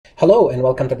Hello and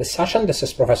welcome to this session. This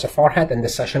is Professor Farhat. In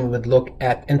this session, we would look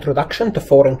at Introduction to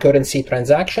Foreign Currency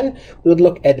Transaction. We would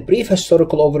look at brief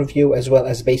historical overview as well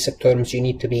as basic terms you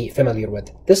need to be familiar with.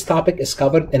 This topic is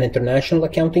covered in International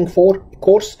Accounting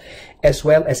course as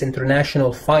well as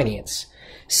International Finance,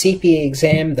 CPA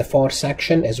exam, the FAR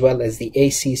section, as well as the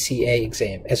ACCA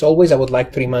exam. As always, I would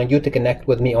like to remind you to connect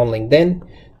with me on LinkedIn.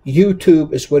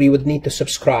 YouTube is where you would need to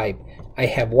subscribe. I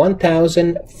have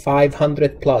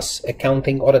 1,500 plus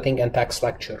accounting, auditing, and tax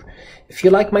lecture. If you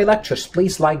like my lectures,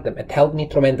 please like them. It helped me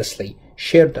tremendously.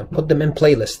 Share them, put them in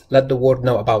playlist, let the world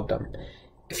know about them.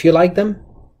 If you like them,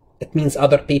 it means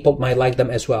other people might like them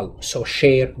as well. So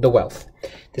share the wealth.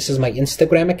 This is my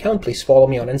Instagram account. Please follow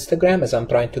me on Instagram as I'm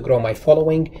trying to grow my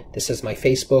following. This is my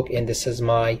Facebook and this is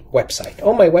my website.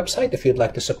 On my website, if you'd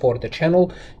like to support the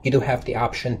channel, you do have the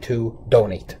option to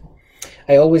donate.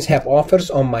 I always have offers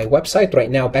on my website. Right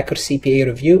now, Becker CPA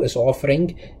Review is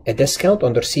offering a discount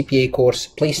on their CPA course.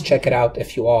 Please check it out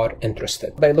if you are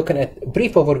interested. By looking at a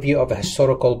brief overview of a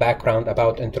historical background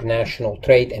about international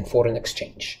trade and foreign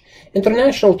exchange.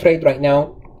 International trade right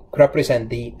now represent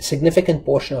the significant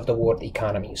portion of the world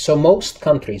economy. So most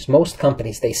countries, most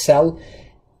companies, they sell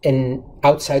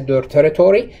outside their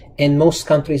territory, and most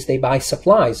countries they buy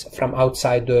supplies from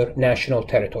outside their national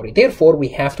territory. Therefore, we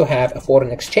have to have a foreign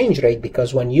exchange rate,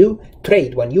 because when you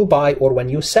trade, when you buy or when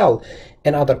you sell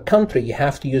in other country, you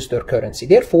have to use their currency.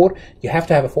 Therefore, you have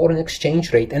to have a foreign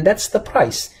exchange rate, and that's the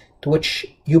price to which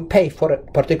you pay for a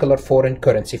particular foreign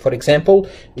currency. For example,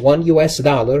 $1 US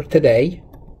today,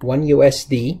 $1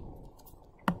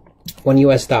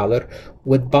 US dollar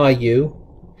would buy you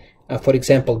for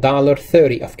example,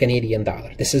 $1.30 of Canadian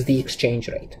dollar. This is the exchange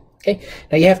rate. Okay.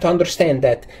 Now you have to understand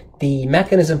that the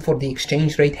mechanism for the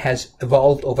exchange rate has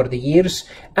evolved over the years.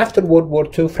 After World War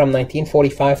II, from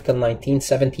 1945 till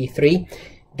 1973,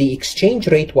 the exchange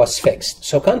rate was fixed.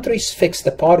 So countries fixed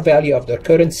the par value of their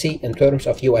currency in terms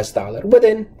of US dollar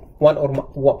within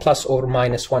plus or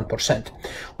minus 1%.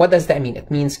 What does that mean? It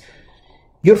means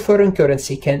your foreign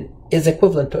currency is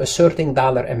equivalent to a certain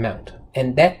dollar amount.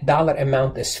 And that dollar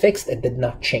amount is fixed. It did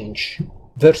not change.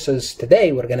 Versus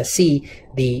today, we're going to see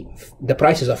the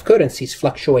prices of currencies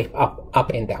fluctuate up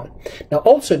and down. Now,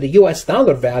 also the US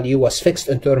dollar value was fixed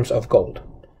in terms of gold.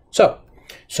 So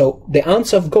the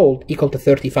ounce of gold equal to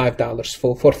 $35.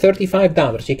 For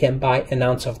 $35, you can buy an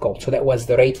ounce of gold. So that was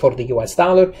the rate for the US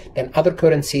dollar. Then other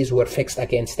currencies were fixed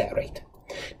against that rate.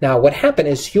 Now, what happened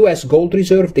is US gold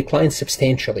reserve declined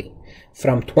substantially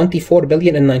from 24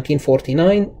 billion in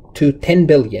 1949 to 10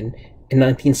 billion in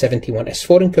 1971 as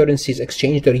foreign currencies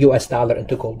exchanged their US dollar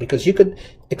into gold, because you could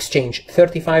exchange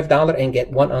 $35 and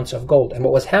get 1 ounce of gold. And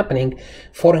what was happening,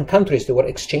 foreign countries, they were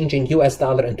exchanging US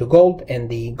dollar into gold, and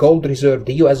the gold reserve,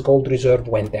 the US gold reserve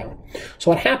went down.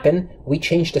 So what happened, we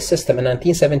changed the system. In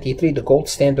 1973, the gold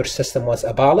standard system was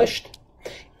abolished,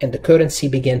 and the currency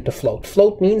began to float.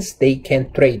 Float means they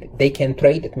can trade. They can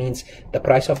trade. It means the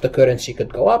price of the currency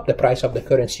could go up, the price of the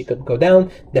currency could go down,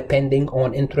 depending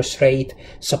on interest rate,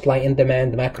 supply and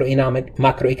demand,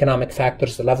 macroeconomic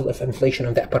factors, the level of inflation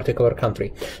in that particular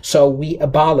country. So we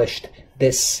abolished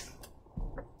this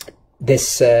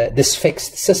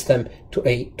fixed system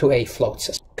to a float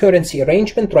system. Currency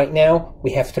arrangement, right now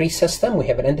we have three systems. We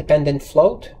have an independent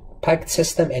float, pegged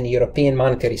system, and European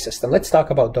monetary system. Let's talk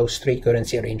about those three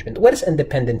currency arrangements. What is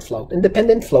independent float?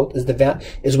 Independent float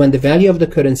is when the value of the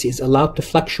currency is allowed to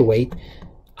fluctuate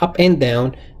up and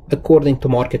down according to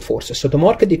market forces. So the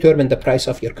market determines the price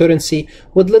of your currency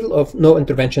with little or no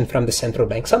intervention from the central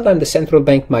bank. Sometimes the central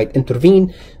bank might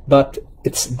intervene, but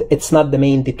it's not the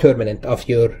main determinant of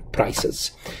your prices.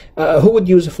 Who would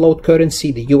use a float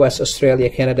currency? The US,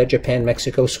 Australia, Canada, Japan,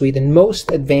 Mexico, Sweden.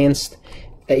 Most advanced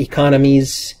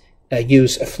economies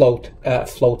use a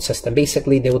float system.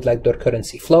 Basically, they would let their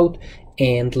currency float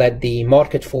and let the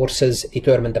market forces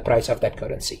determine the price of that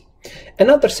currency.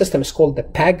 Another system is called the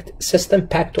pegged system,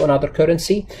 pegged to another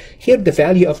currency. Here, the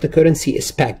value of the currency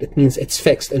is pegged. It means it's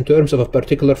fixed in terms of a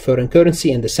particular foreign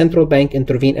currency, and the central bank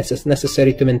intervenes as is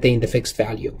necessary to maintain the fixed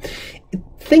value.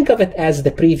 Think of it as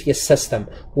the previous system,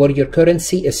 where your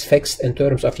currency is fixed in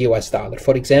terms of US dollar.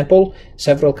 For example,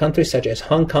 several countries such as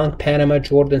Hong Kong, Panama,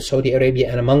 Jordan, Saudi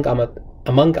Arabia, and among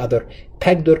other,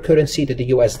 peg their currency to the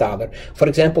US dollar. For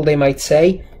example, they might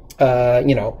say,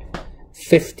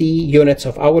 50 units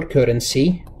of our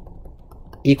currency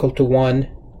equal to 1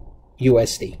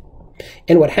 USD.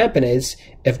 And what happens is,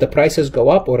 if the prices go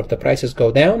up or if the prices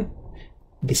go down,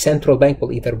 the central bank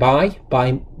will either buy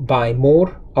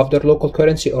more of their local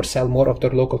currency or sell more of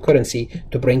their local currency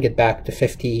to bring it back to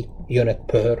 50 unit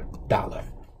per dollar.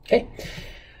 Okay.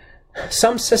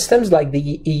 Some systems like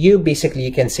the EU, basically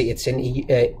you can see it's in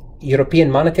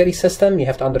European monetary system, you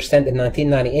have to understand in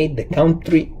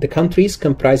 1998, the countries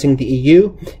comprising the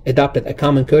EU adopted a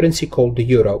common currency called the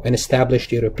euro and established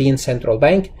the European Central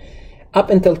Bank. Up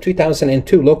until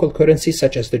 2002, local currencies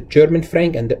such as the German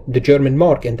franc and the German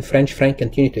mark and the French franc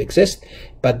continued to exist,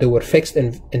 but they were fixed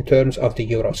in terms of the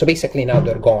euro. So basically now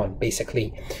they're gone.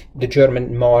 Basically, the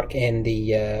German mark and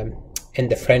the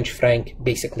French franc,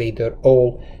 basically they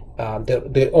all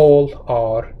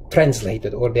are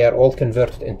translated, or they are all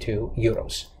converted into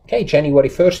euros. Okay, January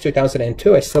 1st,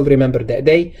 2002, I still remember that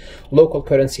day. Local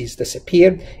currencies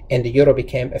disappeared and the euro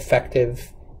became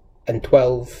effective in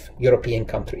 12 European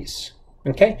countries.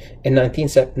 Okay, in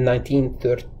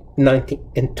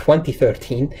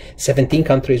 2013, 17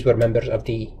 countries were members of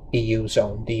the EU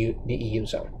zone, the EU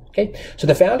zone. Okay, so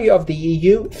the value of the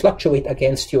EU fluctuate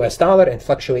against US dollar and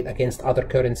fluctuate against other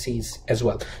currencies as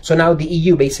well. So now the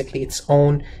EU basically it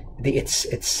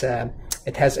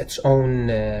has its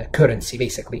own currency,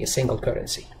 basically a single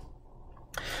currency.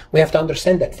 We have to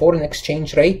understand that foreign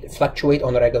exchange rate fluctuate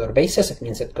on a regular basis. It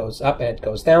means it goes up and it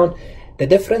goes down. The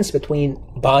difference between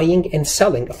buying and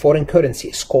selling a foreign currency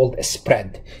is called a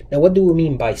spread. Now, what do we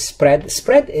mean by spread?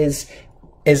 Spread is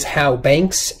how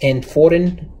banks and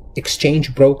foreign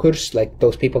exchange brokers, like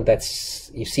those people that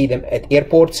you see them at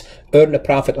airports, earn a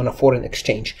profit on a foreign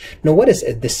exchange. Now, what is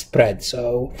the spread?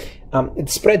 So, the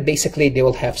spread, basically, they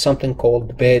will have something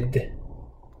called bid,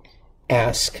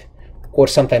 ask, or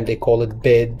sometimes they call it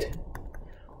bid,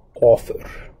 offer.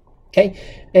 Okay,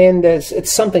 and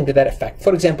it's something to that effect.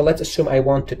 For example, let's assume I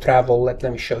want to travel. Let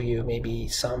me show you maybe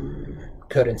some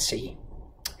currency.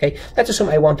 Okay, let's assume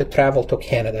I want to travel to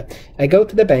Canada. I go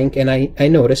to the bank and I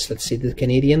notice, let's see the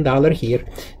Canadian dollar here.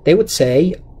 They would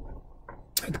say,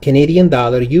 the Canadian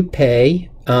dollar, you pay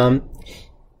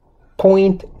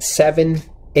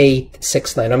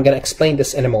 0.7869. I'm going to explain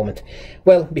this in a moment.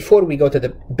 Well, before we go to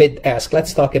the bid ask,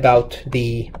 let's talk about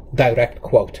the direct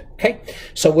quote. Okay,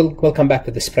 so we'll come back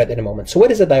to the spread in a moment. So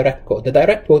what is a direct quote? The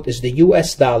direct quote is the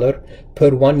US dollar per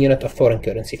 1 unit of foreign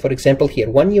currency. For example, here,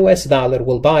 1 US dollar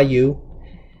will buy you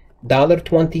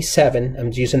 $1.27.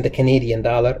 I'm using the Canadian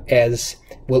dollar as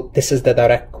well. This is the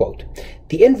direct quote.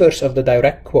 The inverse of the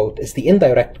direct quote is the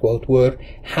indirect quote, where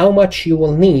how much you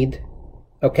will need,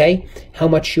 okay, how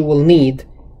much you will need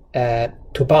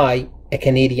to buy a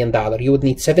Canadian dollar. You would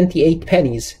need 78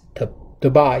 pennies to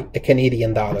buy a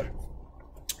Canadian dollar.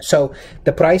 So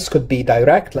the price could be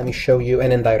direct. Let me show you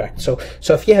an indirect. So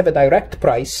if you have a direct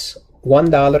price,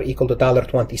 $1 equal to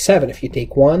 $1.27. If you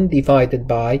take 1 divided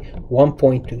by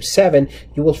 1.27,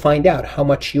 you will find out how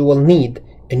much you will need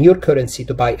in your currency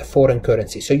to buy a foreign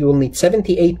currency. So you will need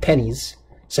 78 pennies,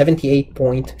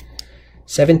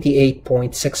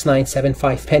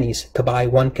 78.6975 pennies to buy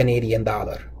 1 Canadian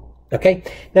dollar. Okay,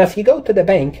 now if you go to the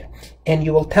bank and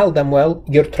you will tell them, well,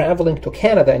 you're traveling to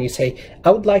Canada, and you say,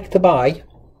 I would like to buy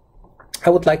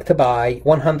 $100 or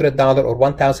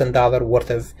 $1,000 worth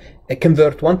of,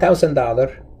 convert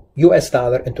 $1,000 US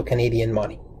dollar into Canadian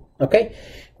money. Okay,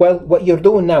 well, what you're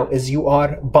doing now is you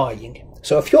are buying.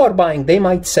 So if you are buying, they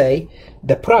might say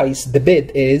the price, the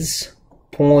bid is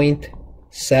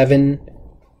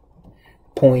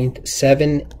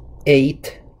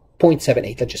 0.78. Let's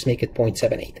just make it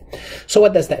 0.78. So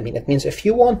what does that mean? It means if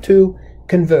you want to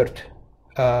convert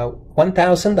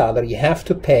 $1,000, you have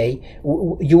to pay,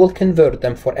 you will convert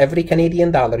them for every Canadian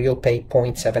dollar, you'll pay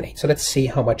 0.78. So let's see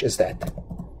how much is that.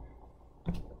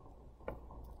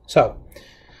 So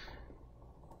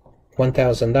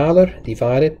 $1,000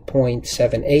 divided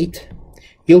 0.78,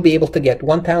 you'll be able to get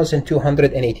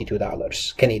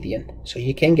 $1,282 Canadian. So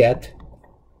you can get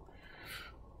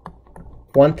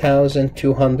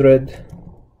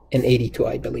 1,282,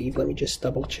 I believe. Let me just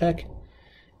double check.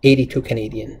 82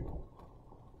 Canadian.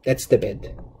 That's the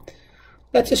bid.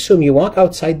 Let's assume you walk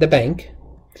outside the bank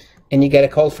and you get a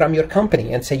call from your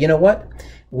company and say, you know what?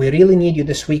 We really need you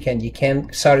this weekend. You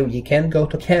can't go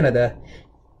to Canada.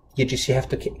 You have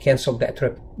to cancel that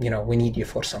trip. You know, we need you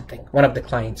for something. One of the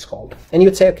clients called. And you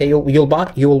would say, okay, you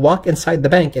will walk inside the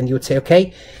bank and you would say,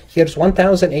 okay, here's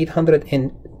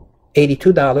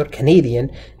 $1,882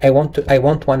 Canadian. I want my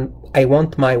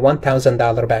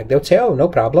 $1,000 back. They would say, oh, no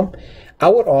problem.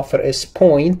 Our offer is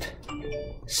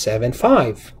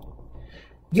 0.75.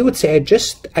 You would say, I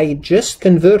just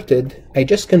converted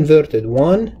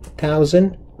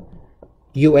 1,000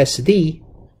 USD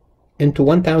into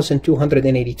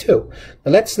 1,282.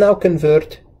 Now let's now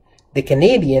convert the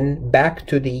Canadian back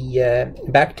to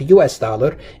US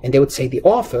dollar, and they would say the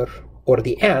offer or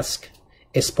the ask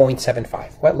is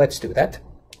 0.75. Well, let's do that.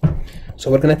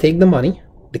 So we're going to take the money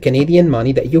the Canadian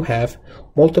money that you have,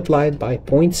 multiplied by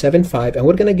 0.75, and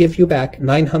we're going to give you back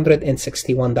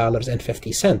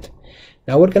 $961.50.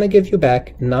 Now we're going to give you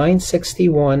back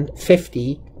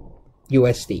 $961.50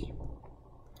 USD.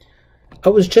 I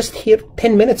was just here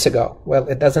 10 minutes ago. Well,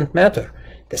 it doesn't matter.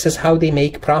 This is how they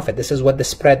make profit. This is what the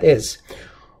spread is.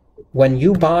 When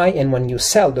you buy and when you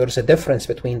sell, there's a difference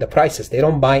between the prices. They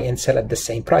don't buy and sell at the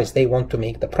same price. They want to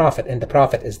make the profit, and the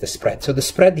profit is the spread. So the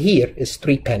spread here is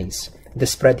 3 pennies. The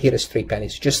spread here is 3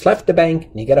 pennies. You just left the bank,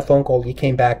 and you get a phone call, you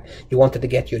came back, you wanted to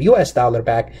get your US dollar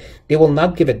back. They will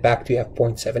not give it back to you at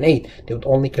 0.78. They would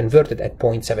only convert it at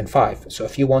 0.75. So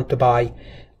if you want to buy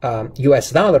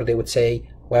US dollar, they would say,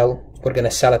 well, we're going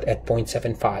to sell it at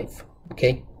 0.75.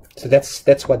 Okay? So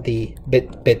that's what the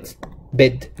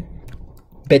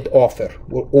bid offer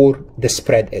or the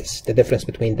spread is. The difference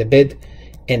between the bid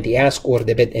and the ask, or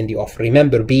the bid and the offer.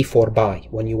 Remember, B for buy,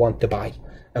 when you want to buy.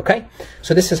 Okay,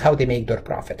 so this is how they make their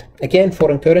profit. Again,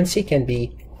 foreign currency can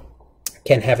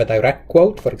have a direct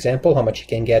quote. For example, how much you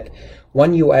can get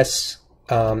 $1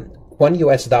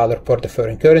 US dollar per the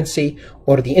foreign currency,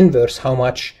 or the inverse, how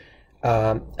much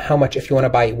if you want to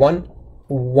buy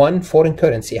one foreign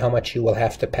currency, how much you will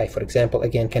have to pay. For example,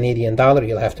 again, Canadian dollar,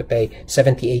 you'll have to pay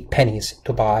 78 pennies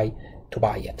to buy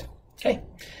it. Okay.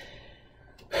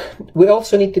 We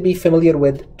also need to be familiar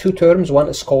with 2 terms. One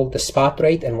is called the spot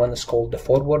rate and one is called the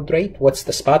forward rate. What's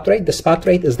the spot rate? The spot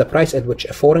rate is the price at which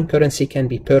a foreign currency can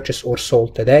be purchased or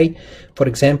sold today. For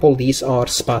example, these are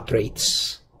spot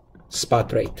rates. Spot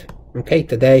rate. Okay,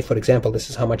 today, for example, this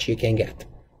is how much you can get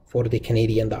for the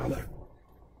Canadian dollar.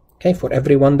 Okay, for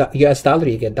every $1 US dollar,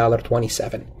 you get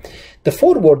 $1.27. The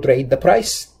forward rate, the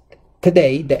price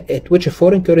today at which a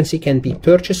foreign currency can be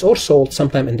purchased or sold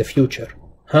sometime in the future.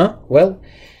 Huh? Well,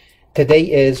 today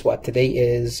is what? Today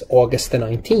is August the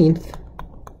 19th,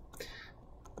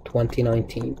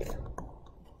 2019.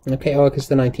 Okay, August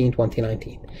the 19th,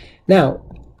 2019. Now,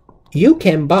 you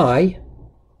can buy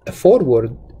a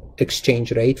forward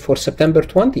exchange rate for September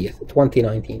 20th,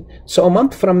 2019. So a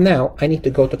month from now, I need to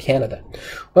go to Canada.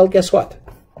 Well, guess what?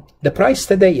 The price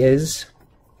today is,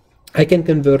 I can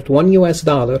convert $1 US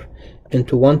dollar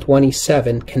into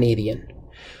 127 Canadian.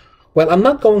 Well, I'm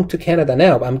not going to Canada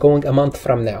now. I'm going a month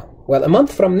from now. Well, a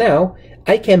month from now,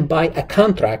 I can buy a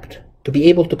contract to be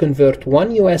able to convert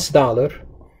 $1 US dollar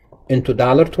into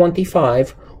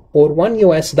 $1.25, or $1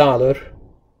 US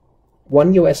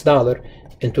dollar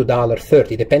into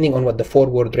 $1.30, depending on what the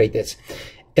forward rate is.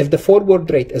 If the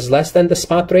forward rate is less than the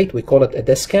spot rate, we call it a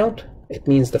discount. It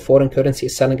means the foreign currency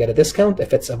is selling at a discount.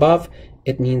 If it's above,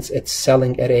 it means it's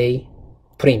selling at a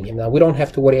premium. Now, we don't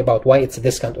have to worry about why it's a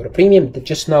discount or a premium.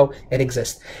 Just know it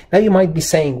exists. Now, you might be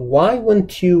saying, why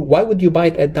would you buy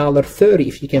it at $1.30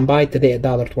 if you can buy it today at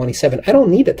 $1.27? I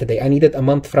don't need it today. I need it a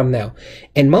month from now.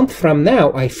 And month from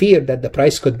now, I fear that the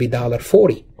price could be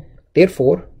 $1.40.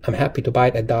 Therefore, I'm happy to buy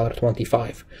it at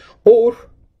 $1.25. Or,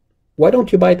 why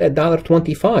don't you buy it at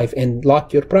 $1.25 and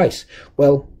lock your price?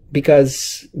 Well,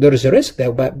 because there is a risk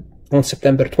that on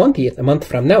September 20th, a month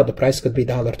from now, the price could be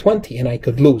 $1.20 and I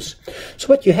could lose. So,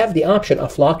 but you have the option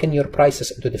of locking your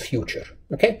prices into the future.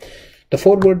 Okay? The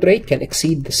forward rate can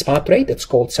exceed the spot rate. It's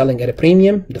called selling at a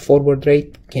premium. The forward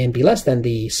rate can be less than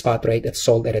the spot rate. It's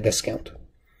sold at a discount.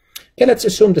 Okay, let's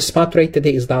assume the spot rate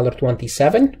today is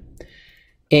 $1.27.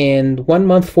 And 1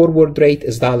 month forward rate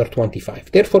is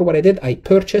 $1.25. Therefore, what I did, I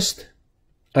purchased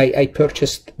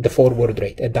the forward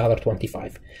rate at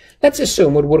 $1.25. Let's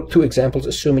assume, we'll work 2 examples,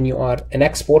 assuming you are an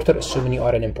exporter, assuming you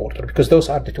are an importer, because those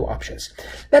are the 2 options.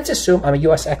 Let's assume I'm a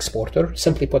US exporter.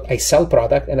 Simply put, I sell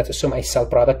product, and let's assume I sell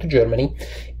product to Germany,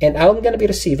 and I'm going to be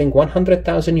receiving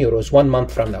 100,000 euros 1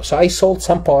 month from now. So I sold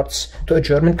some parts to a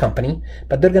German company,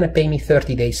 but they're going to pay me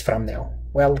 30 days from now.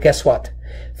 Well, guess what?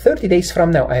 30 days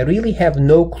from now, I really have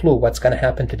no clue what's going to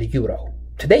happen to the euro.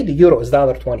 Today, the euro is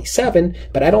 $1.27,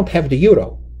 but I don't have the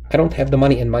euro. I don't have the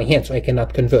money in my hand, so I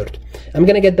cannot convert. I'm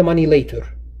going to get the money later,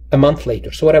 a month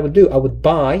later. So what I would do, I would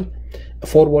buy a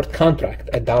forward contract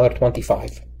at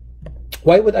 $1.25.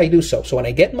 Why would I do so? So when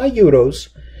I get my euros,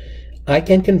 I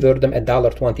can convert them at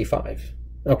 $1.25.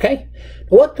 Okay?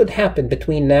 What could happen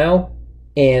between now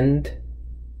and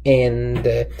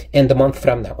a month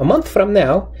from now? A month from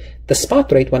now, the spot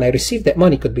rate when I receive that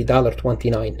money could be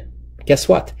 $1.29. Guess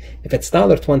what? If it's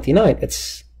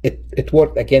 $1.29, it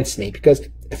worked against me, because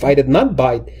if I did not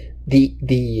buy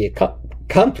the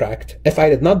contract, if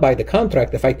I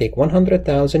take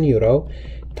 100,000 euro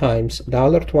times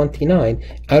 $1.29,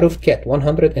 I would get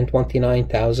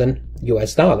 129,000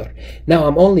 US dollar. Now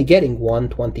I'm only getting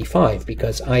 125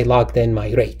 because I logged in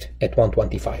my rate at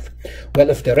 125. Well,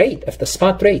 if the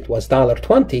spot rate was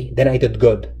 $1.20, then I did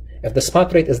good. If the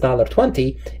spot rate is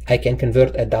 $1.20, I can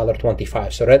convert at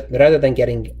 $1.25. So rather than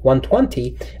getting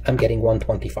 120, I'm getting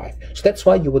 125. So that's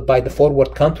why you would buy the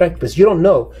forward contract, because you don't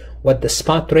know what the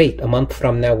spot rate a month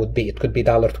from now would be. It could be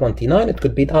 $1.29, it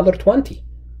could be $1.20.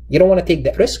 You don't want to take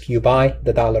that risk, you buy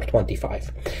the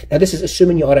 $1.25. Now this is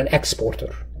assuming you are an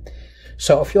exporter.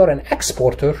 So if you're an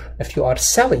exporter, if you are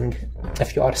selling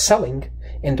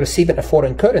and receiving a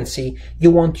foreign currency, you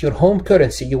want your home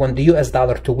currency, you want the US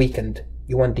dollar to weaken.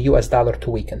 You want the US dollar to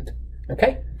weaken.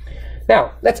 Okay?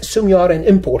 Now, let's assume you are an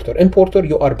importer. Importer,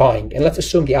 you are buying. And let's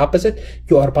assume the opposite.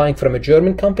 You are buying from a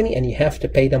German company and you have to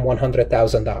pay them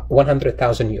 100,000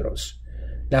 euros.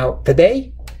 Now,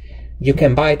 today, you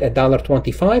can buy it at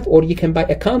 $1.25, or you can buy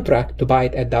a contract to buy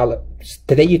it at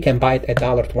Today you can buy it at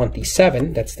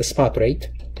 $1.27, that's the spot rate,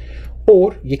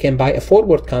 or you can buy a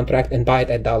forward contract and buy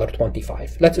it at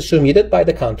 $1.25. Let's assume you did buy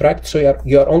the contract, so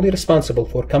you're only responsible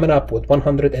for coming up with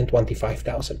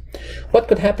 $125,000. What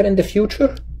could happen in the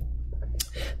future?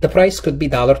 The price could be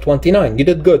 $1.29. You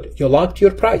did good. You locked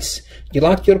your price. You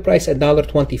locked your price at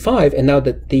 $1.25, and now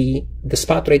the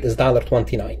spot rate is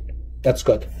 $1.29. That's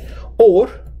good. Or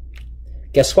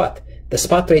guess what? The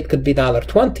spot rate could be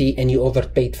 $1.20 and you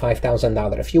overpaid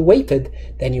 $5,000. If you waited,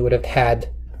 then you would have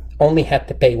only had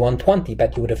to pay $1.20,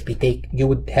 but you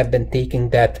would have been taking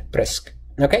that risk.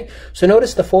 Okay? So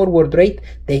notice the forward rate,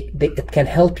 it can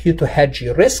help you to hedge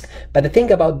your risk. But the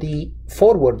thing about the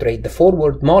forward rate, the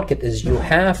forward market, is you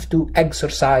have to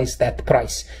exercise that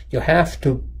price. You have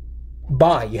to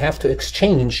buy, you have to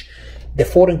exchange the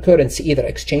foreign currency, either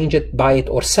exchange it, buy it,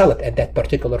 or sell it at that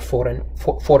particular foreign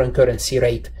currency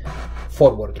rate,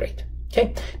 forward rate.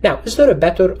 Okay. Now, is there a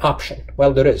better option?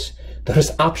 Well, there is. There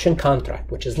is option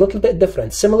contract, which is a little bit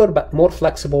different, similar but more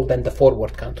flexible than the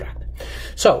forward contract.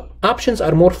 So, options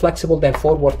are more flexible than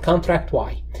forward contract.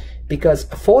 Why?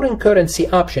 Because a foreign currency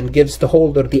option gives the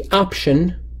holder the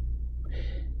option,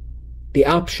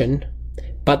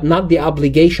 but not the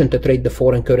obligation to trade the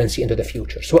foreign currency into the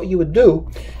future. So what you would do,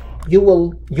 you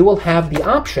will have the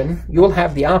option.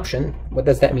 What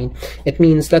does that mean? It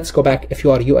means, let's go back. If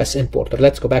you are a US importer,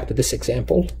 let's go back to this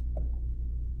example.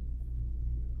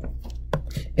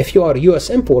 If you are a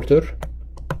US importer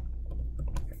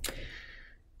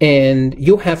and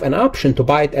you have an option to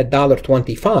buy it at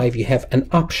 $1.25, you have an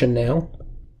option now,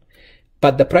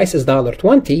 but the price is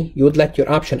 $1.20, you would let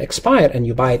your option expire and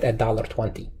you buy it at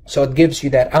 $1.20. So it gives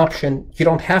you that option. You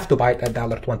don't have to buy it at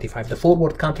 $1.25. The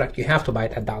forward contract, you have to buy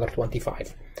it at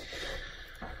 $1.25.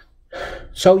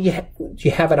 So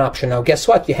you have an option. Now guess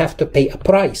what? You have to pay a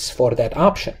price for that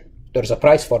option. There's a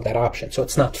price for that option. So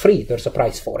it's not free. There's a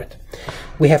price for it.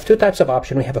 We have two types of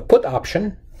option. We have a put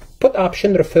option. Put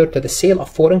option refers to the sale of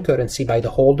foreign currency by the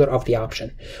holder of the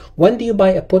option. When do you buy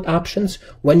a put options?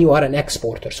 When you are an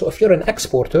exporter. So if you're an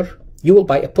exporter, you will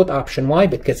buy a put option. Why?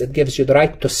 Because it gives you the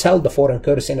right to sell the foreign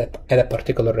currency at a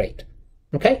particular rate.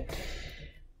 Okay?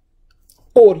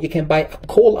 Or you can buy a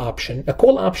call option. A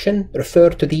call option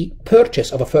refers to the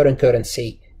purchase of a foreign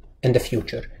currency in the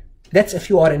future. That's if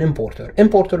you are an importer.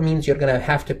 Importer means you're going to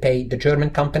have to pay the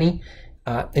German company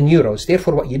in euros.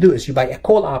 Therefore, what you do is you buy a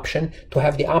call option to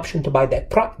have the option to buy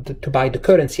the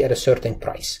currency at a certain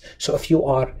price. So if you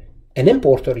are an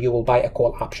importer, you will buy a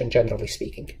call option, generally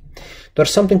speaking.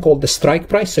 There's something called the strike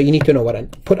price. So you need to know what a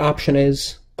put option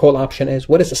is, call option is.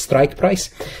 What is a strike price?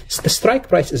 The strike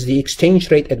price is the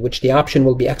exchange rate at which the option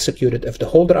will be executed if the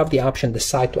holder of the option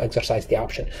decides to exercise the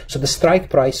option. So the strike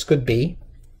price could be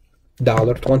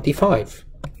 $1.25.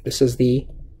 This is the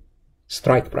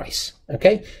strike price.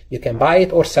 Okay, you can buy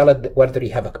it or sell it, whether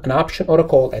you have an option or a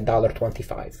call, at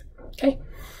 $1.25. Okay,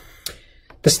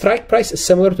 the strike price is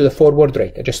similar to the forward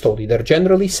rate. I just told you there are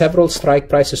generally several strike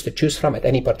prices to choose from at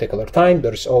any particular time.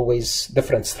 There's always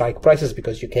different strike prices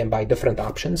because you can buy different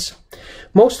options.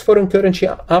 Most foreign currency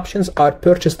options are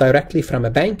purchased directly from a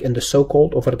bank in the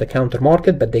so-called over-the-counter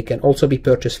market, but they can also be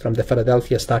purchased from the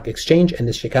Philadelphia Stock Exchange and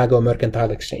the Chicago Mercantile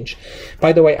Exchange.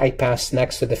 By the way, I pass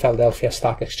next to the Philadelphia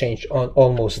Stock Exchange on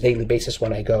almost daily basis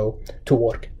when I go to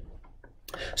work.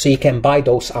 So you can buy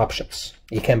those options.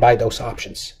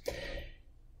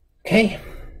 Okay.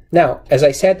 Now, as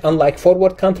I said, unlike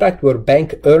forward contract where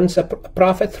bank earns a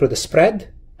profit through the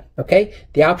spread, okay,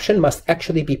 the option must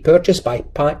actually be purchased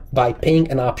by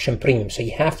paying an option premium. So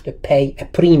you have to pay a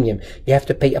premium. You have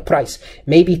to pay a price.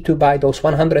 Maybe to buy those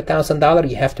 $100,000,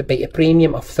 you have to pay a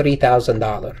premium of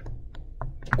 $3,000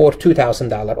 or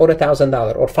 $2,000 or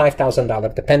 $1,000 or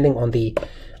 $5,000, depending on the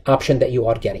option that you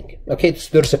are getting. Okay, so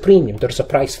there's a premium. There's a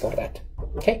price for that.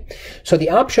 Okay, so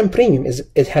the option premium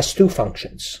has two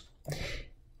functions: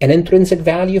 an intrinsic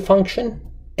value function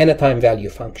and a time value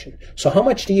function. So how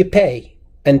much do you pay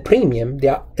and premium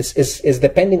is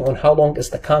depending on how long is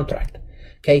the contract.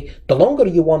 Okay, the longer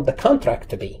you want the contract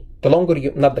to be, the longer you,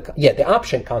 the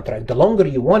option contract, the longer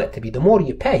you want it to be, the more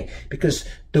you pay. Because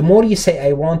the more you say,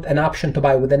 I want an option to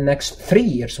buy within the next 3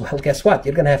 years, well, guess what?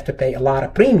 You're going to have to pay a lot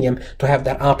of premium to have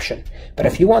that option. But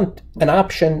if you want an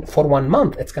option for 1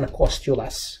 month, it's going to cost you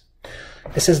less.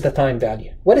 This is the time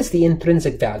value. What is the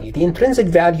intrinsic value? The intrinsic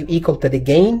value equal to the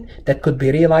gain that could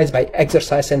be realized by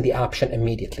exercising the option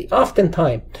immediately.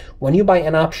 Oftentimes, when you buy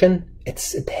an option,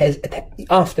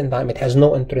 oftentimes it has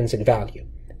no intrinsic value.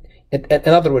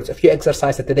 In other words, if you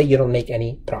exercise it today, you don't make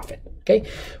any profit. Okay.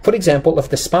 For example, if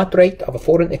the spot rate of a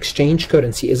foreign exchange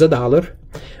currency is $1,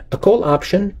 a call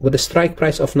option with a strike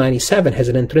price of 97 has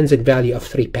an intrinsic value of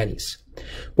 3 pennies.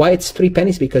 Why it's 3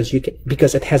 pennies? Because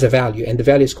it has a value, and the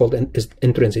value is called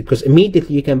intrinsic. Because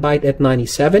immediately you can buy it at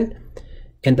 97,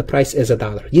 and the price is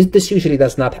 $1. This usually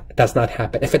does not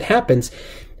happen. If it happens,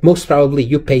 most probably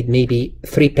you paid maybe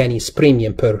 3 pennies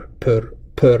premium per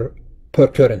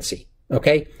currency.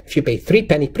 Okay, if you pay 3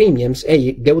 penny premiums,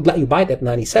 they would let you buy it at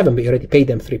 97, but you already paid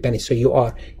them 3 pennies, so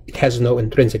it has no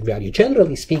intrinsic value.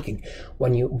 Generally speaking,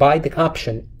 when you buy the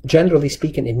option, generally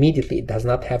speaking, immediately it does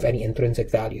not have any intrinsic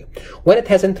value. When it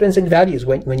has intrinsic value is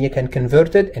when you can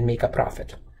convert it and make a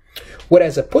profit.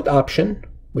 Whereas a put option,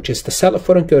 which is to sell a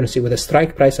foreign currency with a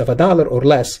strike price of $1 or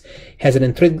less, has an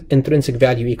intrinsic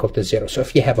value equal to 0. So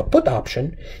if you have a put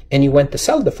option and you went to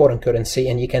sell the foreign currency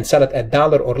and you can sell it at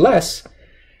 $1 or less,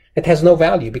 it has no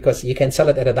value because you can sell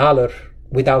it at $1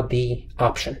 without the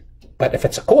option. But if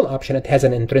it's a call option, it has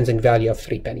an intrinsic value of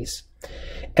 3 pennies.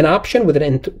 An option with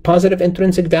a positive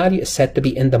intrinsic value is said to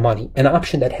be in the money. An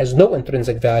option that has no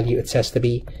intrinsic value, it says to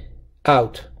be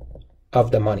out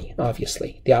of the money,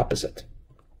 obviously, the opposite.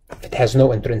 It has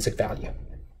no intrinsic value.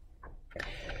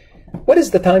 What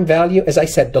is the time value? As I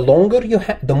said,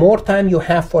 the more time you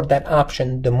have for that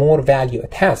option, the more value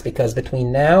it has, because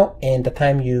between now and the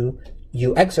time you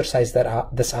exercise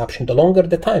this option, the longer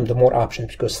the time, the more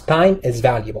options, because time is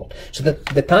valuable. So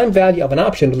the time value of an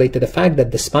option relates to the fact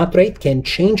that the spot rate can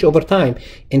change over time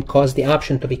and cause the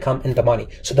option to become in the money.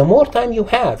 So the more time you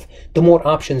have, the more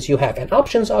options you have. And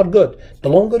options are good. The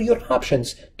longer your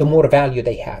options, the more value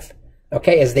they have.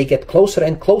 Okay, as they get closer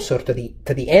and closer to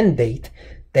the end date,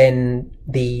 then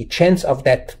the chance of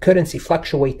that currency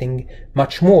fluctuating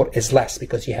much more is less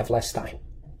because you have less time.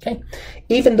 Okay.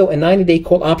 Even though a 90-day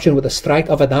call option with a strike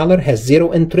of $1 has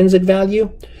 0 intrinsic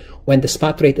value, when the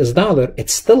spot rate is $1,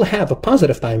 it still have a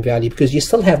positive time value because you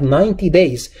still have 90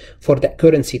 days for that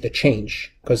currency to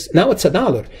change. Because now it's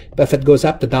 $1, but if it goes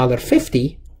up to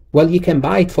 $1.50, well, you can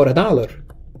buy it for $1.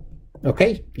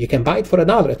 Okay, you can buy it for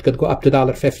 $1. It could go up to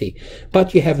 $1.50,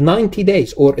 but you have 90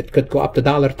 days, or it could go up to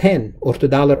 $1.10 or to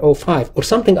 $1.05 or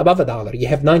something above $1. You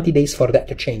have 90 days for that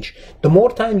to change. The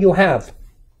more time you have,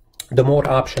 the more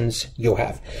options you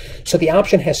have. So the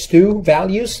option has 2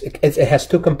 values. It has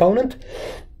 2 components,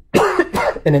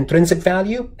 an intrinsic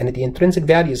value, and the intrinsic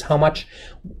value is how much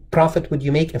profit would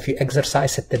you make if you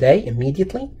exercise it today,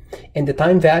 immediately. And the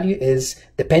time value is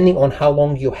depending on how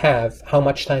long you have, how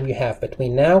much time you have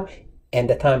between now and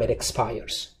the time it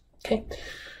expires. Okay.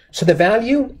 So the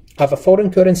value of a foreign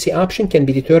currency option can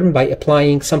be determined by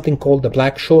applying something called the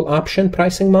Black-Scholes option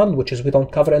pricing model, which is we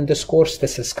don't cover in this course.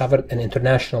 This is covered in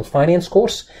international finance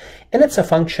course. And it's a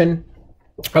function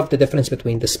of the difference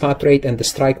between the spot rate and the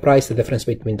strike price, the difference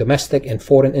between domestic and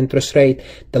foreign interest rate,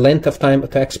 the length of time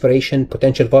to expiration,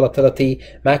 potential volatility,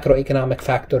 macroeconomic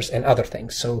factors, and other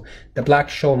things. So the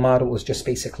Black-Scholes model is just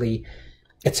basically,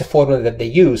 it's a formula that they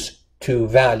use to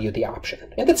value the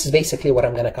option. And this is basically what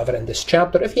I'm going to cover in this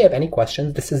chapter. If you have any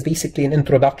questions, this is basically an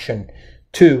introduction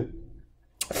to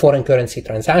foreign currency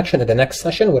transaction. In the next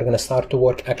session, we're going to start to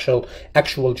work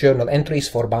actual journal entries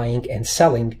for buying and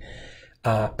selling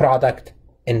product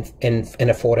in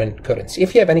a foreign currency.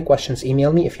 If you have any questions,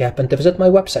 email me. If you happen to visit my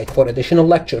website for additional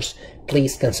lectures,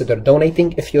 please consider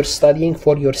donating. If you're studying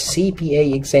for your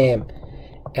CPA exam,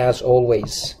 as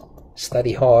always,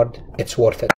 study hard. It's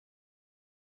worth it.